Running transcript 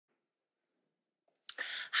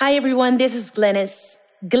Hi everyone, this is Glennis.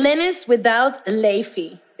 Glennis without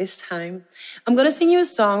Leafy this time. I'm gonna sing you a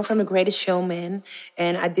song from The Greatest Showman,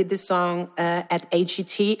 and I did this song at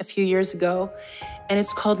AGT a few years ago, and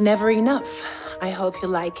it's called Never Enough. I hope you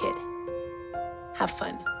like it. Have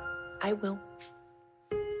fun. I will.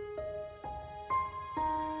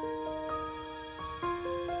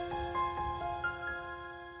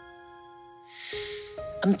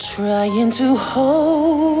 I'm trying to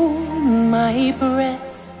hold my breath.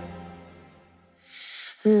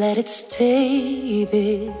 Let it stay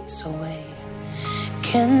this way.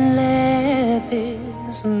 Can't let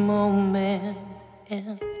this moment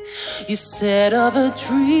end. You set off a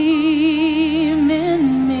dream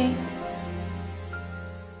in me,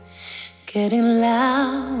 getting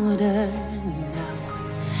louder now.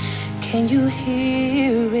 Can you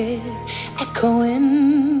hear it echoing?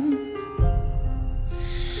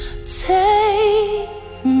 Take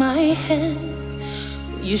my hand,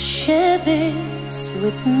 you share this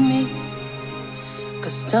with me,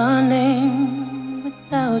 'cause darling,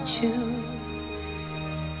 without you,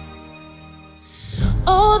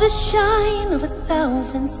 all the shine of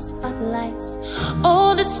 1,000 spotlights,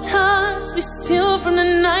 all the stars we steal from the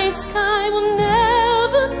night sky will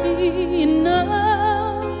never be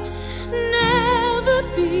enough, never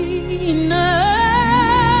be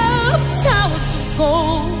enough. Towers of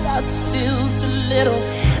gold are still too little.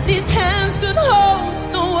 These hands could hold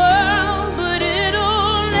the world, but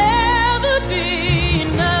it'll never be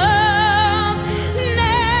enough,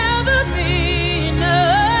 never be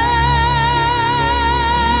enough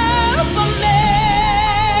for me.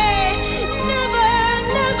 Never,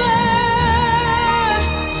 never,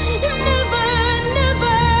 never, never,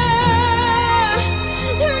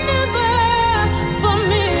 never for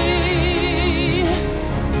me.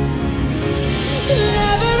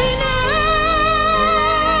 Never enough,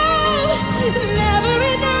 never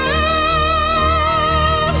enough,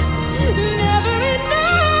 never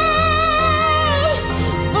enough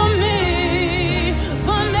for me,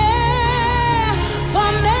 for me, for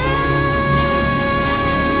me.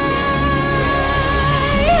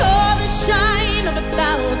 All the shine of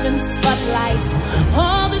 1,000 spotlights,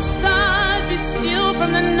 all the stars we steal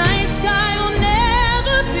from the night sky will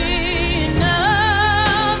never be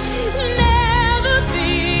enough, never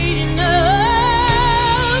be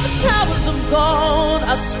enough. Towers of gold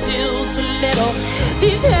are still too little.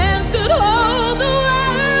 These